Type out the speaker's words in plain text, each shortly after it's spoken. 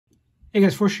Hey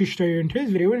guys, first here in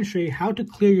today's video, we're going to show you how to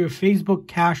clear your Facebook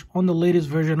cache on the latest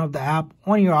version of the app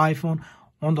on your iPhone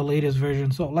on the latest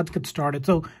version. So let's get started.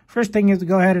 So first thing is to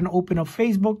go ahead and open up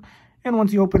Facebook. And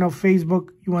once you open up Facebook,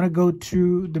 you want to go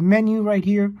to the menu right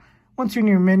here. Once you're in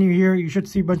your menu here, you should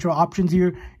see a bunch of options here.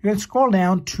 You're going to scroll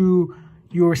down to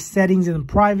your settings and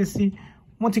privacy.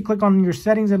 Once you click on your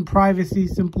settings and privacy,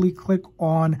 simply click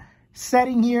on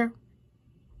setting here.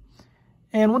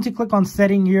 And once you click on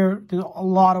setting here, there's a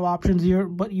lot of options here,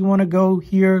 but you want to go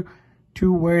here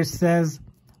to where it says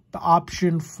the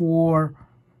option for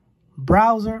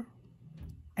browser.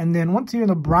 And then once you're in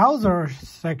the browser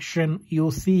section,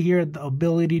 you'll see here the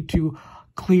ability to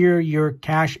clear your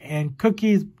cache and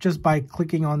cookies just by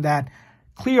clicking on that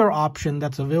clear option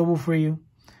that's available for you.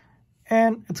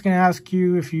 And it's going to ask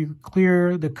you if you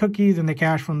clear the cookies and the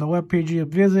cache from the web page you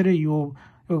visited, it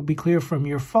will be clear from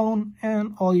your phone,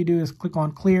 and all you do is click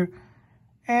on clear,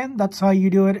 and that's how you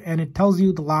do it. And it tells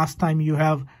you the last time you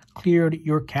have cleared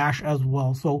your cache as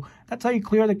well. So that's how you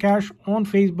clear the cache on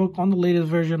Facebook on the latest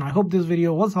version. I hope this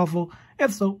video was helpful.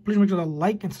 If so, please make sure to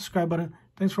like and subscribe button.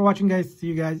 Thanks for watching, guys. See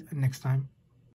you guys next time.